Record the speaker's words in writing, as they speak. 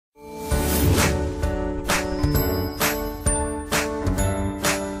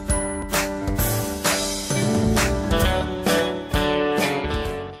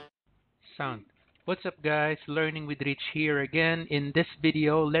What's up guys, Learning with Rich here again. In this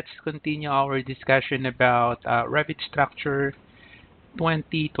video, let's continue our discussion about Revit Structure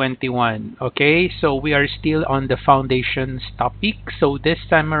 2021. Okay, so we are still on the foundations topic. So this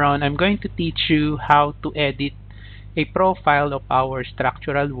time around, I'm going to teach you how to edit a profile of our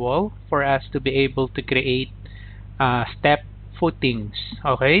structural wall for us to be able to create step footings.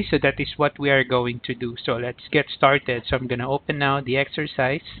 Okay, so that is what we are going to do. So let's get started. So I'm going to open now the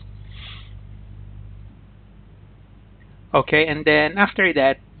exercise. Okay, and then after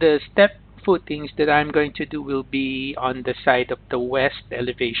that, the step footings that I'm going to do will be on the side of the west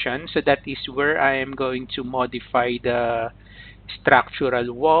elevation. So that is where I am going to modify the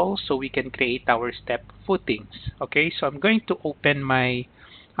structural wall so we can create our step footings. Okay, so I'm going to open my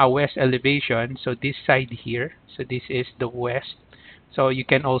west elevation. So this side here. So this is the west. So you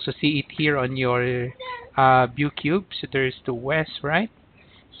can also see it here on your view cube. So there's the west, right?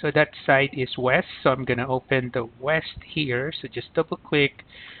 So that side is west, so I'm gonna open the west here. So just double click.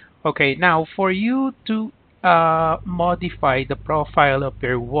 Okay, now for you to modify the profile of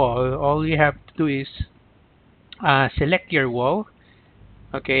your wall, all you have to do is select your wall.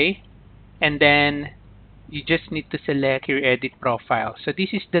 Okay, and then you just need to select your edit profile. So this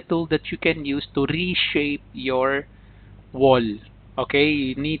is the tool that you can use to reshape your wall. Okay,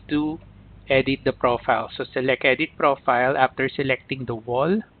 you need to edit the profile. So select edit profile after selecting the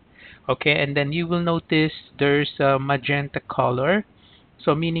wall. Okay, and then you will notice there's a magenta color.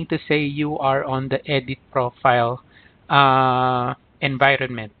 So meaning to say you are on the edit profile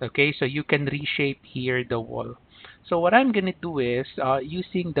environment. Okay, so you can reshape here the wall. So what I'm going to do is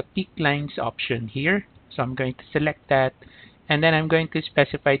using the peak lines option here. So I'm going to select that, and then I'm going to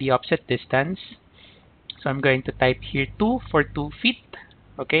specify the offset distance. So I'm going to type here 2 for 2 feet.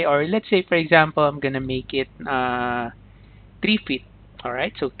 Okay, or let's say for example I'm gonna make it 3 feet.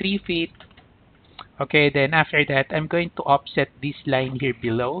 Alright, so 3 feet. Okay, then after that I'm going to offset this line here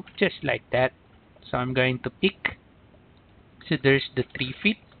below, just like that. So I'm going to pick, so there's the 3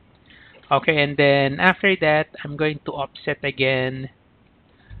 feet. Okay, and then after that I'm going to offset again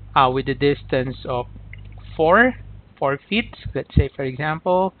with the distance of 4 feet, let's say for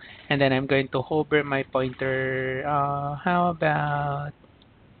example, and then I'm going to hover my pointer. How about,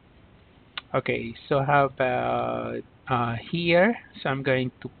 okay, so how about here? So I'm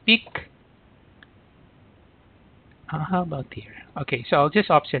going to pick, how about here? Okay, so I'll just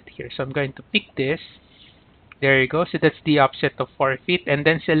offset here. So I'm going to pick this. There you go. So that's the offset of 4 feet, and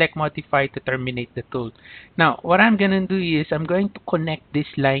then select modify to terminate the tool. Now what I'm gonna do is I'm going to connect this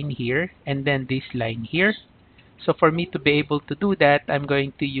line here and then this line here. So for me to be able to do that, I'm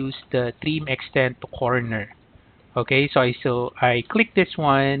going to use the trim extend to corner. Okay, so I click this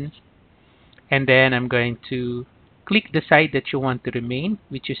one, and then I'm going to click the side that you want to remain,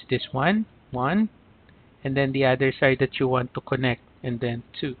 which is this one, and then the other side that you want to connect, and then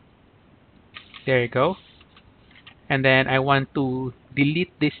 2. There you go. And then I want to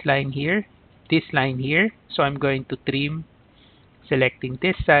delete this line here, so I'm going to trim, selecting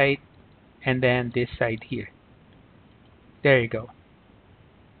this side and then this side here. There you go.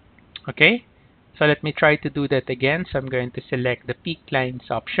 Okay, so let me try to do that again. So I'm going to select the peak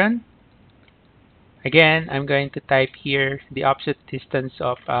lines option. Again, I'm going to type here the offset distance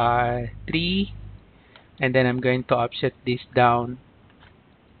of 3, and then I'm going to offset this down.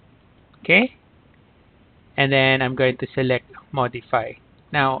 Okay, and then I'm going to select modify.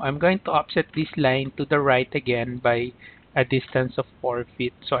 Now I'm going to offset this line to the right again by a distance of 4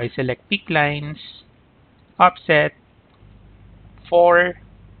 feet. So I select peak lines, offset 4,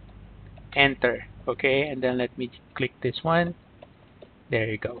 enter. Okay, and then let me click this one. There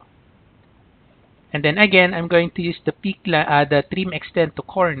you go. And then again, I'm going to use the the trim extend to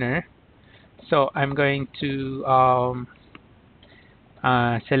corner. So I'm going to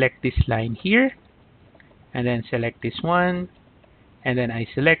select this line here, and then select this one, and then I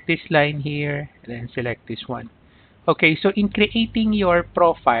select this line here, and then select this one. Okay, so in creating your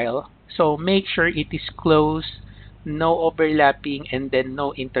profile, so make sure it is close, no overlapping, and then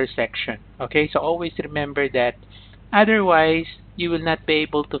no intersection. Okay, so always remember that. Otherwise, you will not be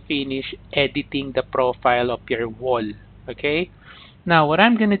able to finish editing the profile of your wall. Okay, now what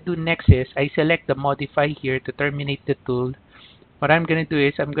I'm going to do next is I select the modify here to terminate the tool. What I'm going to do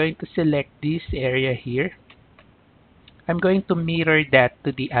is I'm going to select this area here. I'm going to mirror that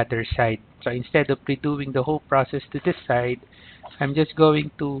to the other side. So instead of redoing the whole process to this side, I'm just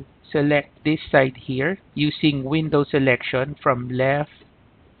going to select this side here using window selection from left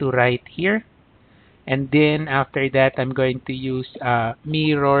to right here. And then after that, I'm going to use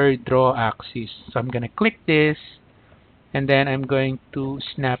mirror draw axis. So I'm going to click this, and then I'm going to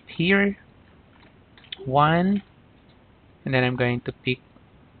snap here, 1, and then I'm going to pick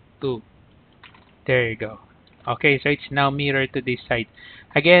 2. There you go. Okay, so it's now mirrored to this side.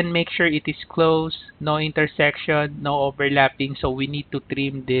 Again, make sure it is close, no intersection, no overlapping, so we need to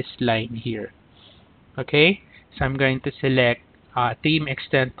trim this line here. Okay, so I'm going to select trim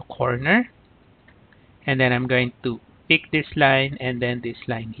extend to corner, and then I'm going to pick this line and then this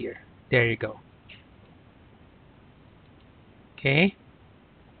line here. There you go. Okay,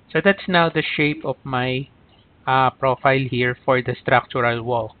 so that's now the shape of my profile here for the structural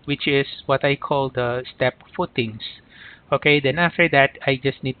wall, which is what I call the step footings. Okay, then after that, I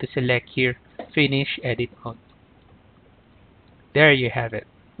just need to select here, finish edit mode. There you have it.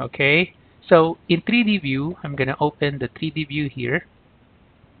 Okay, so in 3D view, I'm going to open the 3D view here.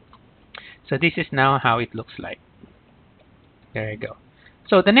 So this is now how it looks like. There you go.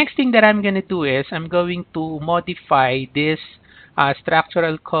 So the next thing that I'm going to do is I'm going to modify this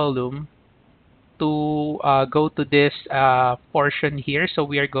structural column to go to this portion here. So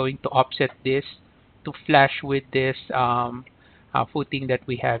we are going to offset this to flash with this footing that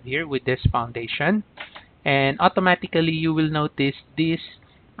we have here with this foundation. And automatically you will notice this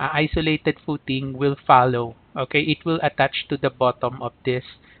isolated footing will follow. Okay, it will attach to the bottom of this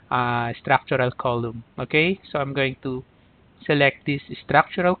structural column. Okay, so I'm going to select this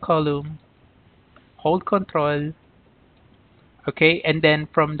structural column, hold Control. Okay, and then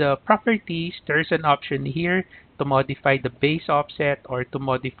from the properties, there's an option here to modify the base offset or to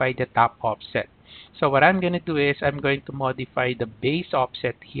modify the top offset. So what I'm going to do is I'm going to modify the base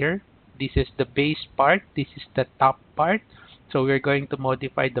offset here. This is the base part, this is the top part. So we're going to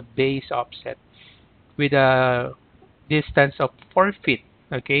modify the base offset with a distance of 4 feet.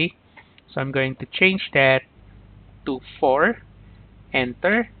 Okay, so I'm going to change that to 4,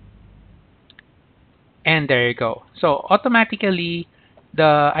 enter, and there you go. So automatically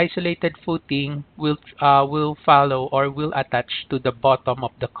the isolated footing will follow or will attach to the bottom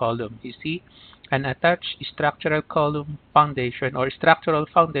of the column. You see, an attached structural column foundation or structural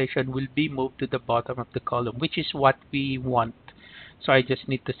foundation will be moved to the bottom of the column, which is what we want. So I just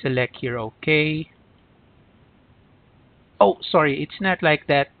need to select here OK. Oh, sorry, it's not like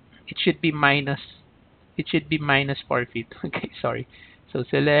that. It should be minus. It should be minus 4 feet. Okay, sorry. So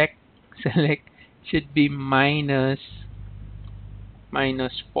select, should be minus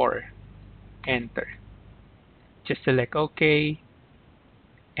 4. Enter. Just select OK,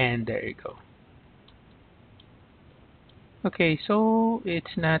 and there you go. Okay, so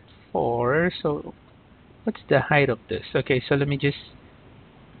it's not 4. So what's the height of this? Okay, so let me just,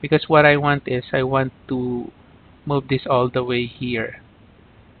 because what I want is I want to move this all the way here.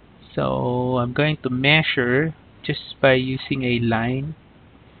 So I'm going to measure just by using a line.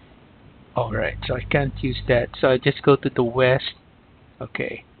 Alright, so I can't use that. So I just go to the west.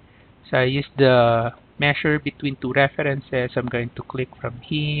 Okay. So I use the measure between two references. I'm going to click from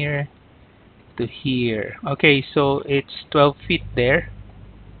here to here. Okay, so it's 12 feet there.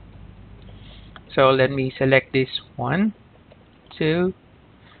 So let me select this 1, 2.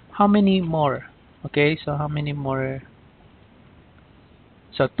 How many more? Okay, so how many more?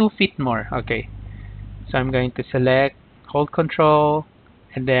 So 2 feet more. Okay. So I'm going to select, hold Control,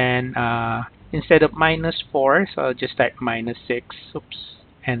 and then instead of minus 4, so I'll just type minus 6. Oops,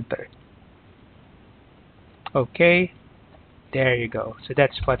 enter. Okay, there you go. So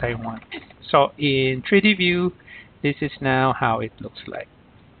that's what I want. So in 3D view, this is now how it looks like.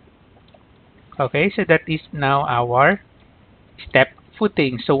 Okay, so that is now our step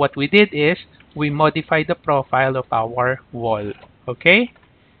footing. So what we did is we modified the profile of our wall. Okay,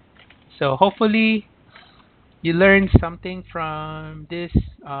 so hopefully you learned something from this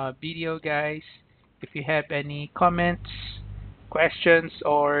video, guys. If you have any comments, questions,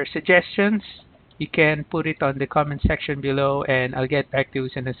 or suggestions, you can put it on the comment section below and I'll get back to you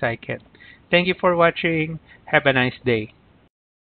as soon as I can. Thank you for watching. Have a nice day.